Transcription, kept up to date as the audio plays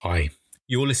Hi,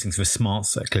 you're listening to The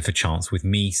Smarts at Clifford Chance with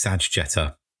me, Saj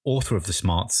Jetta, author of The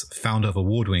Smarts, founder of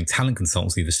award-winning talent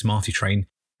consultancy The Smarty Train,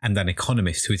 and an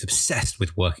economist who is obsessed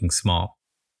with working smart.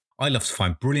 I love to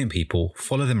find brilliant people,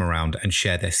 follow them around and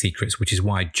share their secrets, which is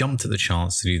why I jumped at the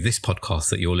chance to do this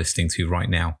podcast that you're listening to right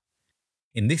now.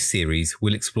 In this series,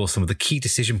 we'll explore some of the key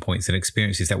decision points and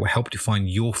experiences that will help define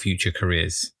your future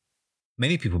careers.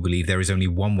 Many people believe there is only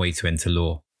one way to enter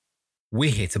law.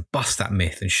 We're here to bust that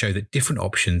myth and show that different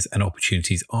options and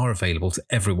opportunities are available to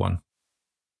everyone.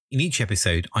 In each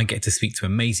episode, I get to speak to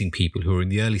amazing people who are in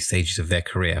the early stages of their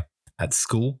career, at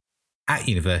school, at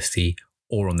university,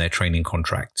 or on their training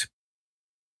contract.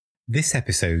 This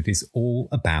episode is all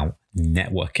about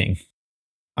networking.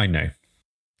 I know.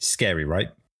 Scary,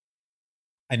 right?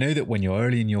 I know that when you're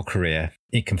early in your career,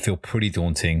 it can feel pretty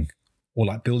daunting, or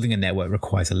like building a network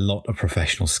requires a lot of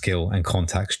professional skill and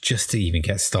contacts just to even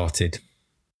get started.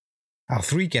 Our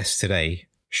three guests today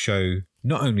show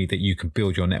not only that you can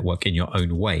build your network in your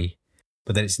own way,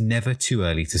 but that it's never too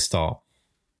early to start.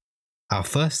 Our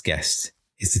first guest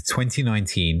is the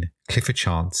 2019 Clifford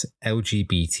Chance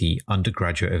LGBT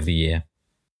Undergraduate of the Year.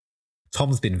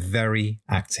 Tom's been very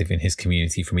active in his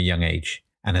community from a young age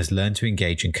and has learned to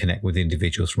engage and connect with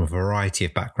individuals from a variety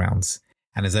of backgrounds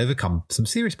and has overcome some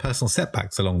serious personal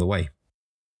setbacks along the way.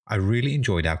 I really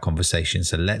enjoyed our conversation,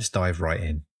 so let's dive right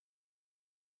in.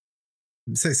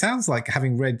 So it sounds like,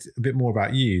 having read a bit more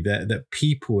about you, that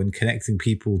people and connecting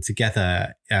people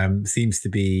together seems to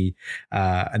be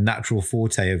a natural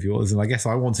forte of yours. And I guess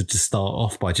I wanted to start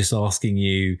off by just asking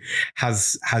you,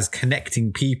 has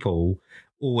connecting people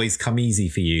always come easy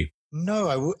for you?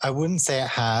 No, I wouldn't say it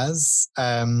has.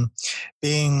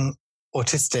 Being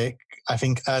autistic, I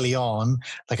think early on,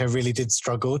 I really did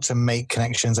struggle to make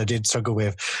connections. I did struggle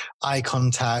with eye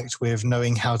contact, with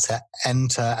knowing how to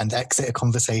enter and exit a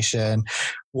conversation,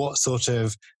 what sort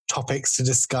of topics to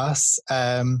discuss.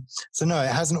 So no,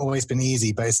 it hasn't always been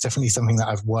easy, but it's definitely something that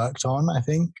I've worked on, I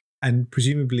think. And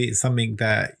presumably it's something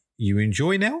that you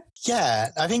enjoy now? Yeah,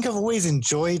 I think I've always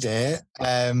enjoyed it.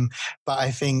 But I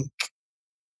think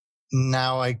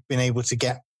now I've been able to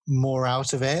get more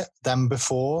out of it than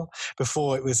before.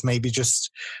 Before it was maybe just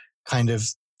kind of,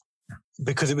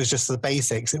 because it was just the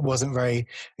basics, it wasn't very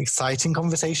exciting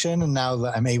conversation. And now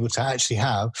that I'm able to actually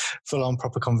have full on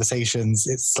proper conversations,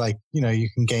 it's like, you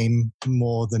can gain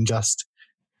more than just,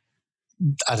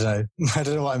 I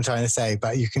don't know what I'm trying to say,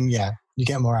 but you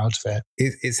get more out of it.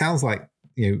 It sounds like,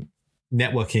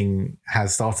 networking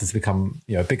has started to become,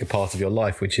 a bigger part of your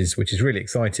life, which is really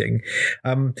exciting.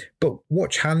 But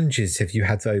what challenges have you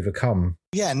had to overcome?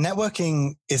 Yeah,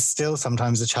 networking is still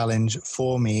sometimes a challenge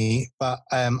for me, but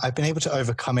I've been able to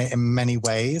overcome it in many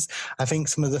ways. I think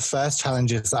some of the first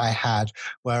challenges that I had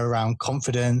were around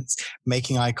confidence,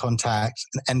 making eye contact,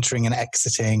 and entering and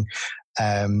exiting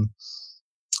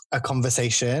a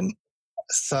conversation.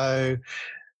 So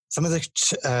some of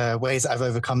the ways that I've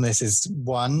overcome this is,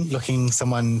 one, looking at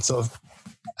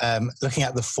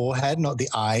the forehead, not the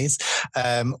eyes,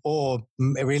 or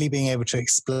really being able to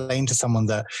explain to someone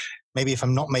that maybe if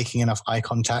I'm not making enough eye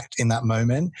contact in that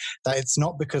moment, that it's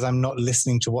not because I'm not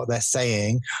listening to what they're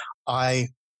saying. I'm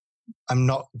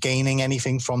not gaining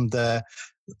anything from the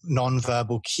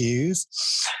non-verbal cues.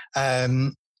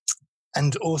 And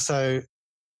also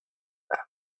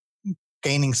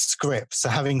gaining scripts, so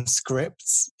having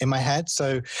scripts in my head.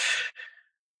 So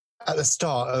at the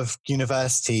start of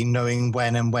university, knowing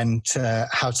when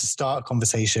how to start a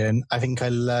conversation, I think I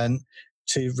learned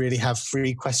to really have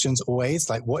 3 questions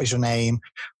always, like, what is your name?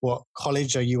 What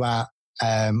college are you at?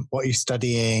 What are you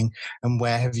studying? And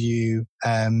where have you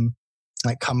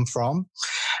come from?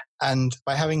 And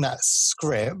by having that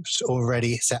script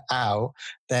already set out,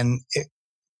 then it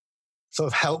sort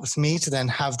of helps me to then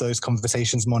have those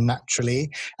conversations more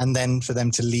naturally and then for them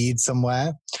to lead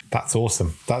somewhere. That's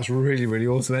awesome. That's really, really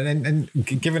awesome. And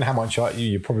given how much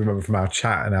you probably remember from our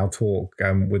chat and our talk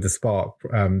with the Spark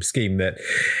scheme, that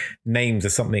names are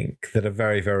something that are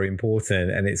very, very important.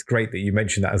 And it's great that you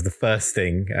mentioned that as the first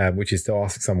thing, which is to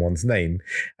ask someone's name.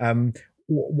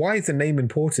 Why is a name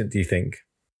important, do you think?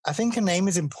 I think a name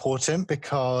is important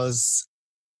because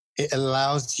it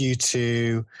allows you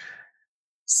to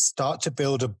start to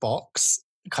build a box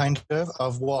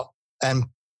of what,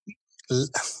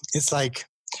 it's like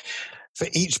for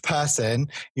each person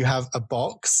you have a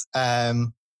box,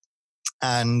 and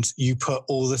you put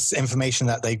all this information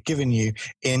that they've given you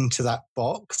into that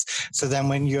box. So then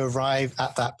when you arrive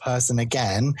at that person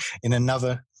again in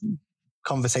another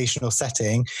conversational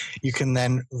setting, you can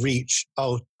then reach,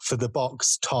 for the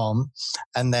box Tom,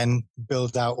 and then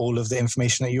build out all of the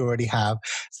information that you already have.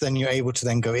 So then you're able to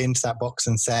then go into that box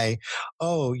and say,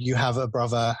 oh, you have a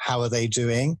brother, how are they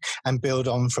doing? And build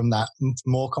on from that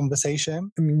more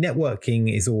conversation. I mean,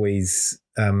 networking is always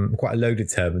quite a loaded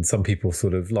term, and some people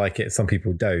sort of like it, some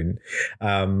people don't.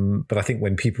 But I think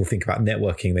when people think about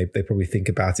networking, they probably think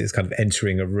about it as kind of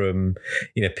entering a room,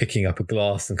 picking up a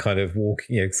glass and kind of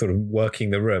walking, sort of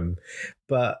working the room.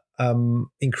 But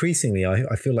increasingly,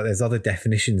 I feel like there's other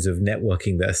definitions of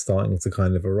networking that are starting to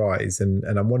kind of arise. And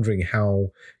I'm wondering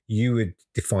how you would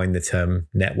define the term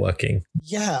networking.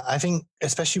 Yeah, I think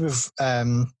especially with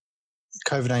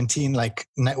COVID-19, like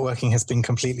networking has been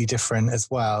completely different as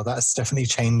well. That's definitely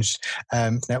changed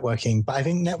networking. But I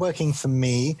think networking for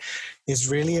me is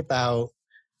really about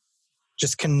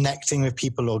just connecting with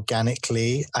people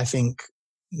organically. I think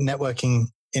networking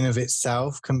in of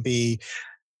itself can be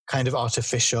kind of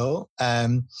artificial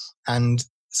and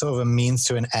sort of a means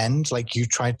to an end. Like you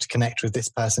try to connect with this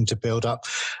person to build up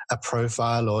a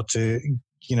profile or to,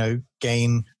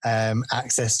 gain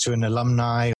access to an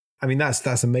alumni. I mean,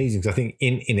 that's amazing, because I think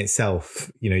in itself,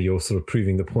 you're sort of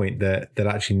proving the point that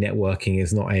actually networking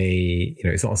is not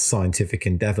it's not a scientific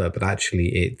endeavor, but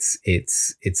actually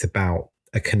it's about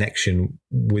a connection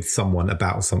with someone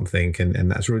about something,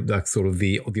 and that's really like sort of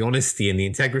the honesty and the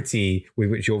integrity with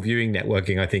which you're viewing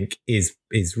networking, I think is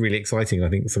really exciting. I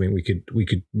think something we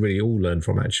could really all learn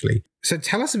from, actually. So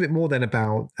tell us a bit more then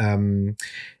about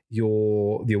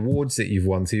the awards that you've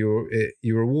won. So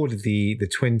you're awarded the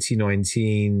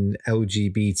 2019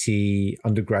 LGBT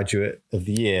Undergraduate of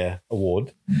the Year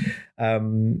award.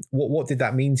 What did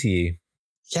that mean to you?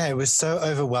 Yeah, it was so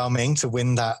overwhelming to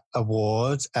win that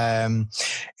award.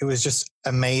 It was just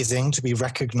amazing to be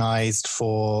recognized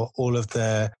for all of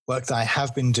the work that I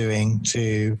have been doing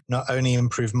to not only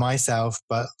improve myself,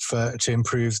 but to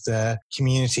improve the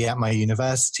community at my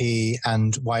university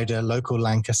and wider local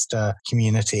Lancaster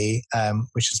community,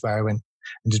 which is where I went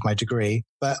and did my degree.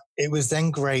 But it was then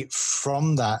great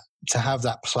from that to have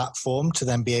that platform to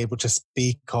then be able to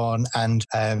speak on and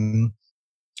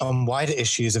on wider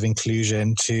issues of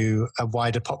inclusion to a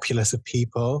wider populace of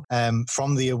people.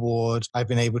 From the award, I've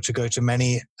been able to go to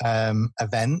many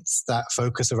events that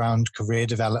focus around career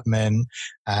development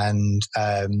and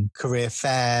career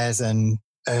fairs and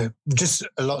just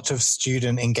a lot of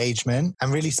student engagement,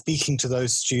 and really speaking to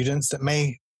those students that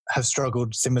may have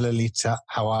struggled similarly to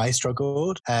how I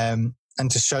struggled, and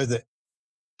to show that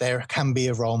there can be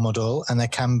a role model and there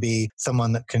can be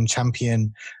someone that can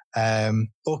champion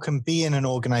or can be in an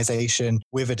organisation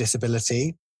with a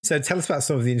disability. So tell us about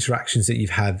some of the interactions that you've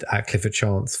had at Clifford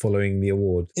Chance following the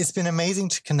award. It's been amazing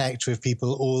to connect with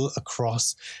people all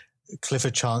across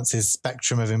Clifford Chance's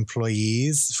spectrum of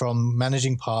employees, from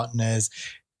managing partners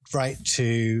right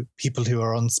to people who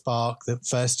are on Spark, the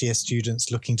first year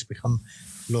students looking to become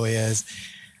lawyers.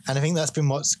 And I think that's been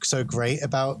what's so great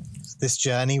about this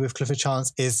journey with Clifford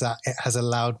Chance, is that it has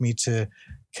allowed me to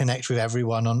connect with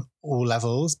everyone on all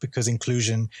levels, because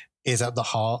inclusion is at the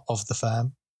heart of the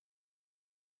firm.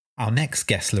 Our next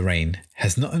guest, Lorraine,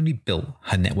 has not only built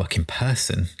her network in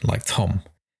person, like Tom,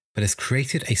 but has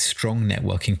created a strong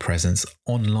networking presence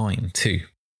online too.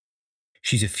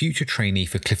 She's a future trainee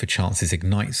for Clifford Chance's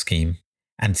Ignite scheme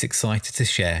and is excited to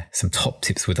share some top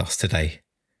tips with us today.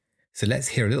 So let's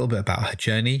hear a little bit about her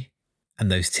journey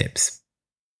and those tips.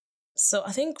 So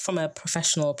I think from a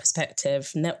professional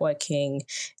perspective, networking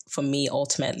for me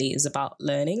ultimately is about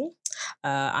learning.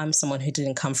 I'm someone who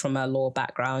didn't come from a law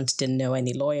background, didn't know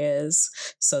any lawyers.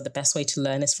 So the best way to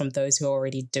learn is from those who are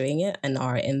already doing it and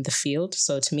are in the field.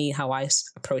 So to me, how I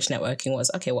approached networking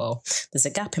was, okay, well, there's a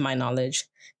gap in my knowledge.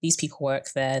 These people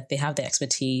work there. They have the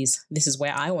expertise. This is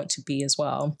where I want to be as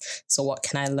well. So what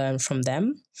can I learn from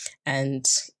them? And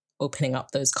opening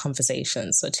up those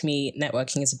conversations. So to me,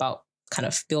 networking is about kind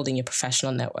of building your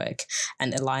professional network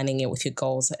and aligning it with your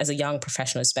goals as a young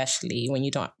professional, especially when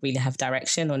you don't really have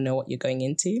direction or know what you're going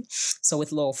into. So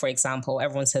with law, for example,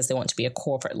 everyone says they want to be a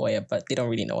corporate lawyer, but they don't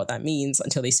really know what that means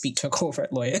until they speak to a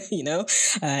corporate lawyer,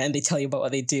 and they tell you about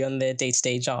what they do on their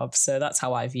day-to-day job. So that's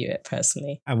how I view it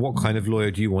personally. And what kind of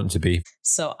lawyer do you want to be?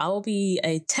 So I'll be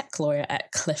a tech lawyer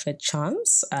at Clifford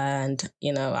Chance. And,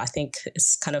 I think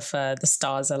it's kind of the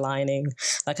stars aligning.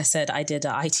 Like I said, I did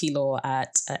IT law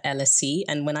at LSE.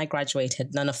 And when I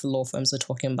graduated, none of the law firms were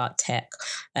talking about tech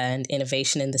and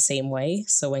innovation in the same way.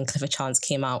 So when Clifford Chance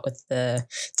came out with the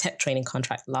tech training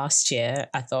contract last year,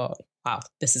 I thought, wow,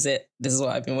 this is it. This is what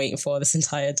I've been waiting for this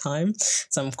entire time.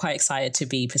 So I'm quite excited to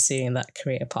be pursuing that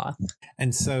career path.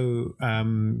 And so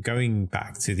going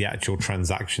back to the actual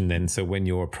transaction then, so when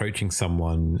you're approaching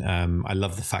someone, I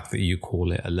love the fact that you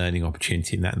call it a learning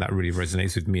opportunity, and that really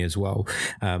resonates with me as well.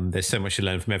 There's so much to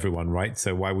learn from everyone, right?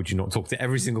 So why would you not talk to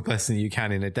every single person you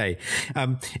can in a day?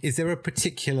 Is there a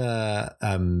particular,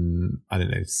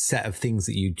 set of things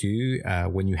that you do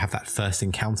when you have that first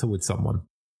encounter with someone?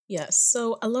 Yeah,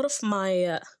 so a lot of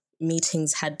my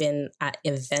meetings had been at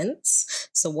events.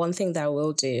 So one thing that I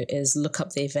will do is look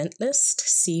up the event list,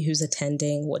 see who's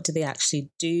attending, what do they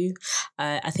actually do.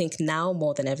 I think now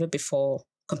more than ever before,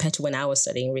 compared to when I was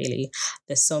studying, really,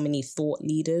 there's so many thought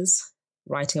leaders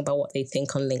writing about what they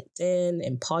think on LinkedIn,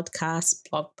 in podcasts,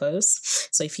 blog posts.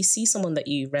 So if you see someone that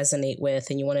you resonate with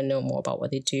and you want to know more about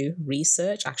what they do,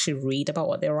 research, actually read about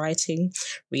what they're writing,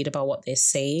 read about what they're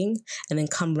saying, and then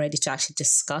come ready to actually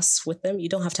discuss with them. You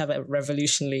don't have to have a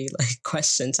revolutionary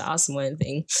question to ask them or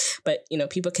anything, but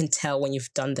people can tell when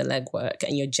you've done the legwork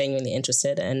and you're genuinely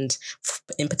interested. And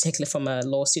in particular, from a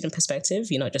law student perspective,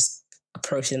 you're not just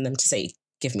approaching them to say,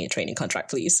 give me a training contract,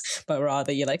 please. But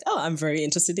rather you're like, oh, I'm very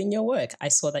interested in your work. I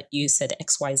saw that you said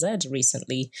XYZ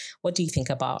recently. What do you think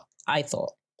about I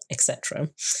thought, etc.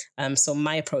 So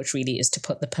my approach really is to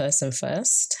put the person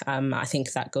first. I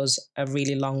think that goes a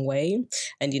really long way.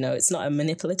 And, it's not a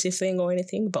manipulative thing or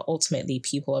anything, but ultimately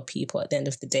people are people at the end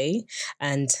of the day,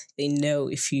 and they know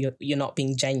if you're not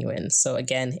being genuine. So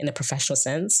again, in a professional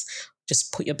sense,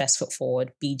 just put your best foot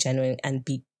forward, be genuine, and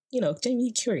be,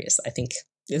 genuinely curious, I think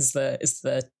is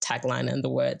the tagline and the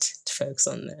word to focus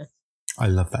on there. I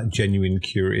love that, genuine,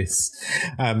 curious.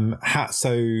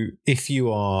 So if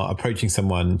you are approaching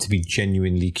someone to be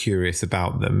genuinely curious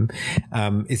about them,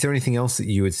 is there anything else that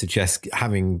you would suggest,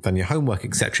 having done your homework,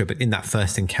 etc., but in that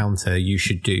first encounter you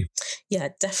should do? Yeah,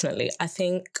 definitely. I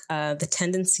think the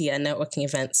tendency at networking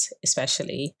events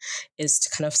especially is to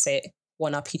kind of say,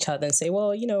 one up each other and say,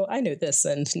 well, I know this,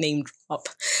 and name drop.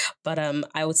 But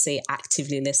I would say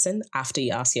actively listen after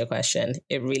you ask your question.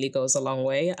 It really goes a long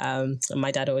way.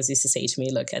 My dad always used to say to me,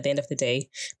 look, at the end of the day,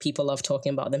 people love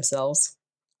talking about themselves.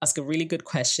 Ask a really good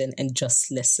question and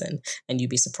just listen. And you'd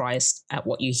be surprised at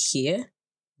what you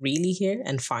really hear,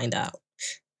 and find out.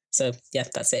 So yeah,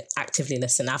 that's it. Actively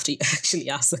listen after you actually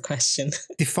ask the question.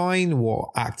 Define what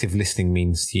active listening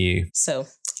means to you. So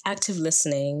active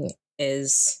listening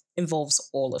involves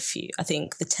all of you. I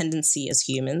think the tendency as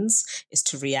humans is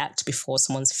to react before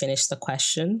someone's finished the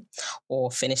question or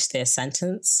finished their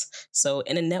sentence. So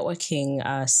in a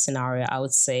networking scenario, I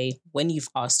would say when you've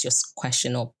asked your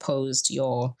question or posed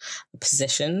your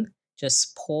position,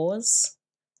 just pause,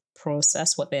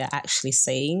 process what they're actually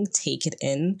saying, take it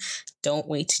in. Don't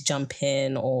wait to jump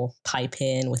in or pipe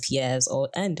in with yes or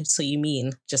and. So you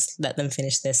mean, just let them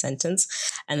finish their sentence.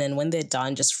 And then when they're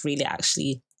done, just really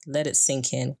actually let it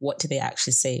sink in. What did they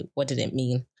actually say? What did it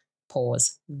mean?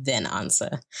 Pause, then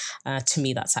answer. To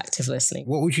me, that's active listening.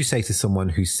 What would you say to someone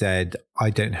who said,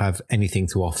 I don't have anything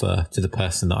to offer to the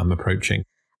person that I'm approaching?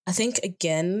 I think,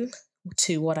 again,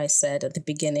 to what I said at the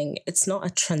beginning, it's not a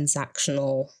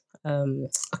transactional,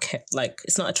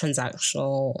 it's not a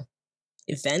transactional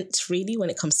event really when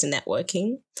it comes to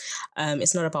networking.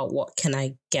 It's not about what can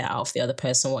I get out of the other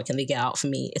person, what can they get out of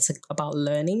me. It's about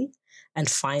learning and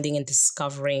finding and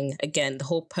discovering. Again, the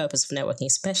whole purpose of networking,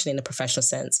 especially in a professional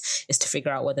sense, is to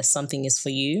figure out whether something is for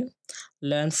you,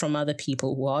 learn from other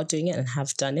people who are doing it and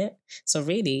have done it. So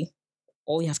really,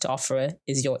 all you have to offer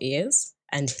is your ears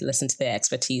and listen to their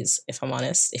expertise, if I'm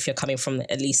honest. If you're coming from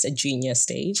at least a junior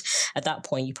stage, at that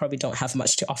point, you probably don't have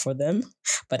much to offer them.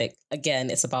 But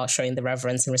it's about showing the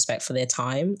reverence and respect for their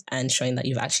time and showing that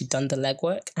you've actually done the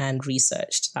legwork and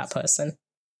researched that person.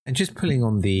 And just pulling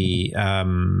on the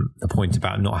point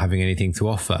about not having anything to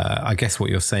offer, I guess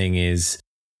what you're saying is,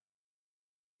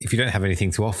 if you don't have anything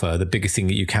to offer, the biggest thing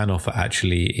that you can offer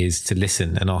actually is to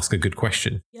listen and ask a good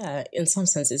question. Yeah, in some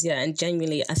senses, yeah. And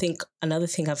genuinely, I think another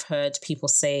thing I've heard people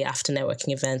say after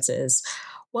networking events is,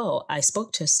 well, I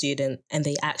spoke to a student and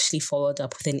they actually followed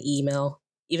up with an email.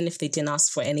 Even if they didn't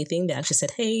ask for anything, they actually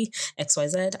said, hey,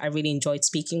 XYZ, I really enjoyed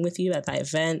speaking with you at that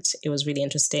event. It was really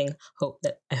interesting.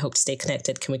 I hope to stay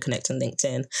connected. Can we connect on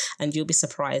LinkedIn? And you'll be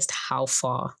surprised how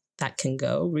far that can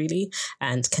go, really,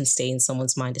 and can stay in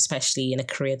someone's mind, especially in a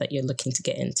career that you're looking to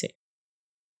get into.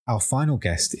 Our final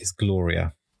guest is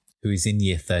Gloria, who is in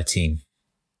year 13.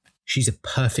 She's a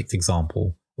perfect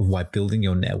example of why building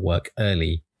your network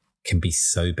early can be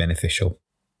so beneficial.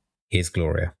 Here's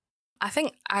Gloria. I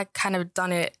think I kind of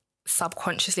done it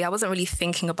subconsciously. I wasn't really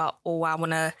thinking about, I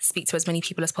want to speak to as many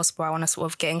people as possible. I want to sort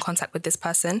of get in contact with this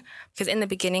person. Because in the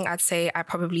beginning, I'd say I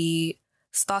probably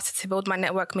started to build my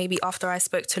network maybe after I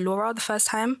spoke to Laura the first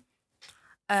time.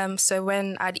 So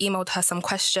when I'd emailed her some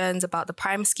questions about the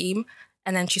Prime scheme,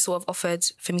 and then she sort of offered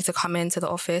for me to come into the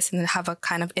office and then have a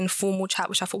kind of informal chat,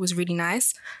 which I thought was really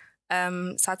nice.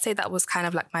 So I'd say that was kind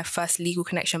of like my first legal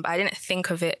connection, but I didn't think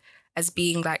of it as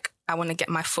being like, I want to get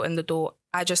my foot in the door.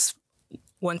 I just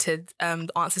wanted the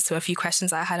answers to a few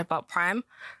questions I had about Prime.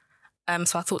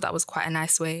 So I thought that was quite a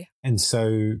nice way. And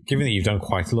so, given that you've done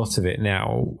quite a lot of it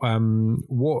now,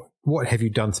 what have you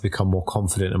done to become more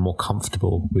confident and more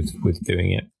comfortable with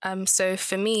doing it? So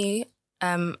for me,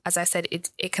 as I said,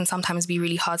 it can sometimes be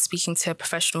really hard speaking to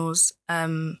professionals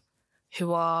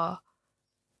who are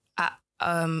at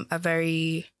a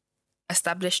very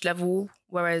established level,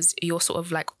 whereas you're sort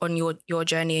of like on your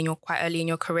journey and you're quite early in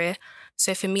your career.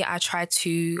 So for me, I try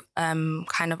to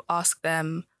kind of ask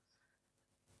them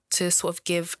to sort of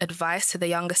give advice to the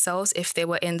younger selves if they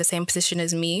were in the same position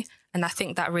as me. And I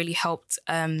think that really helped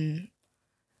kind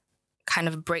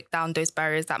of break down those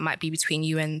barriers that might be between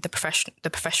you and the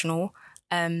professional.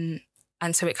 And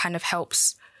so it kind of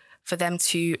helps for them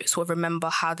to sort of remember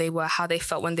how they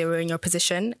felt when they were in your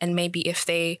position. And maybe if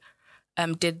they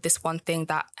did this one thing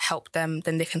that helped them,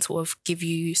 then they can sort of give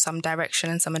you some direction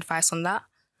and some advice on that.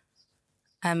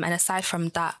 And aside from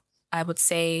that, I would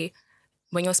say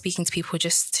when you're speaking to people,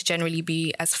 just to generally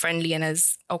be as friendly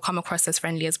or come across as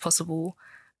friendly as possible,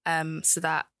 so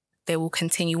that they will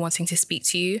continue wanting to speak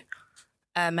to you.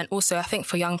 And also, I think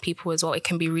for young people as well, it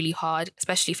can be really hard,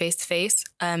 especially face-to-face,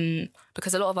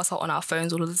 because a lot of us are on our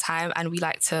phones all of the time and we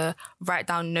like to write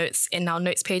down notes in our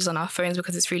notes pages on our phones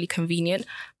because it's really convenient.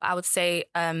 But I would say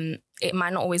it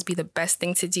might not always be the best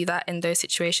thing to do that in those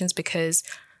situations because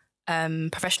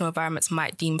professional environments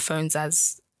might deem phones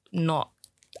as not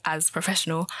as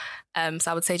professional. So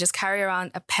I would say just carry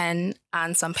around a pen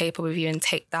and some paper with you and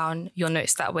take down your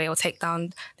notes that way, or take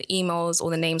down the emails or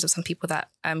the names of some people that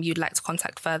you'd like to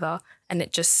contact further. And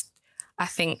I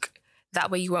think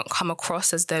that way you won't come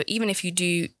across as though, even if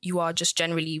you are just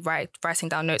generally writing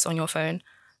down notes on your phone,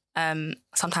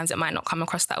 sometimes it might not come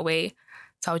across that way.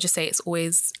 So I would just say it's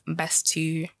always best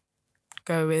to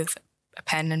go with a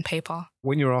pen and paper.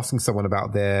 When you're asking someone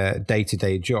about their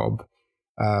day-to-day job,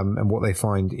 and what they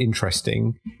find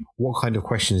interesting, what kind of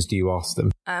questions do you ask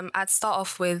them? I'd start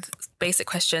off with basic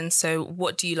questions. So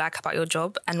what do you like about your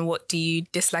job and what do you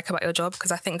dislike about your job?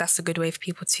 Because I think that's a good way for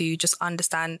people to just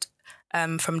understand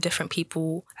from different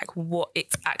people, like what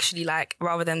it's actually like,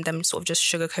 rather than them sort of just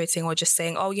sugarcoating or just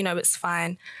saying, oh, it's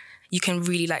fine. You can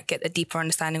really like get a deeper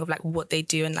understanding of like what they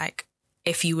do and like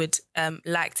if you would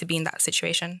like to be in that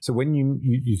situation. So when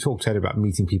you talked earlier about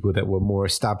meeting people that were more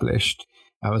established,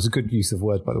 it was a good use of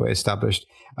word, by the way, established.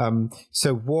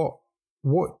 So what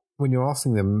when you're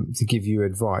asking them to give you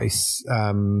advice,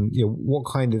 what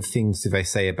kind of things do they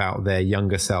say about their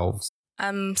younger selves?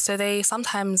 So they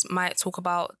sometimes might talk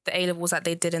about the A-levels that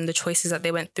they did and the choices that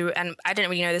they went through. And I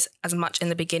didn't really know this as much in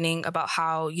the beginning about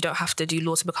how you don't have to do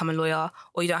law to become a lawyer,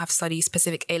 or you don't have to study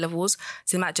specific A-levels.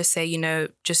 So they might just say,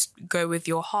 just go with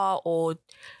your heart, or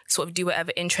sort of do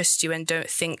whatever interests you and don't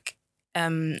think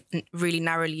really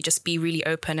narrowly, just be really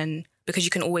open. And because you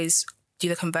can always do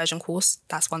the conversion course,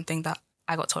 that's one thing that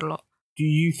I got taught a lot. Do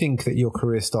you think that your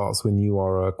career starts when you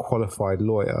are a qualified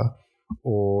lawyer,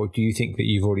 or do you think that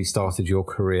you've already started your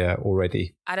career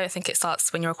already? I don't think it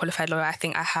starts when you're a qualified lawyer. I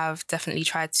think I have definitely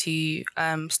tried to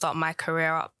start my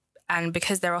career up. And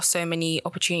because there are so many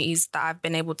opportunities that I've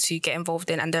been able to get involved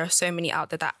in, and there are so many out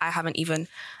there that I haven't even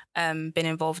been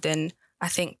involved in, I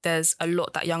think there's a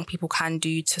lot that young people can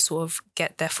do to sort of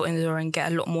get their foot in the door and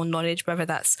get a lot more knowledge, whether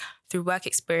that's through work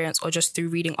experience or just through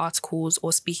reading articles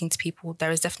or speaking to people.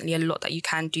 There is definitely a lot that you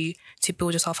can do to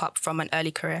build yourself up from an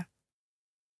early career.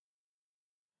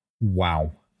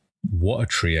 Wow, what a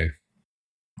trio.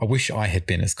 I wish I had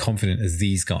been as confident as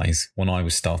these guys when I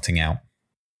was starting out.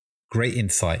 Great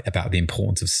insight about the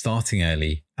importance of starting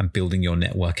early and building your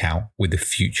network out with the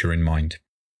future in mind.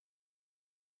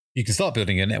 You can start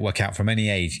building your network out from any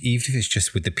age, even if it's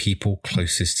just with the people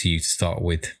closest to you to start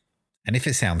with. And if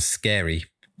it sounds scary,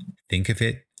 think of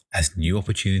it as new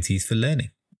opportunities for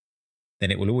learning. Then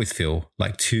it will always feel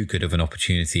like too good of an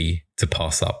opportunity to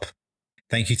pass up.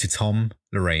 Thank you to Tom,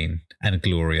 Lorraine, and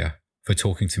Gloria for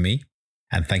talking to me.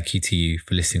 And thank you to you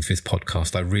for listening to this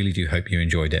podcast. I really do hope you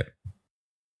enjoyed it.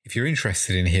 If you're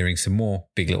interested in hearing some more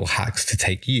big little hacks to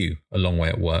take you a long way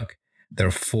at work, there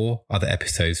are 4 other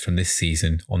episodes from this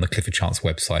season on the Clifford Chance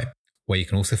website, where you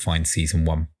can also find season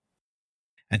 1.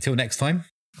 Until next time,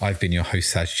 I've been your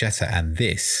host, Saj Jetta, and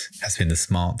this has been The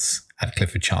Smarts at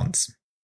Clifford Chance.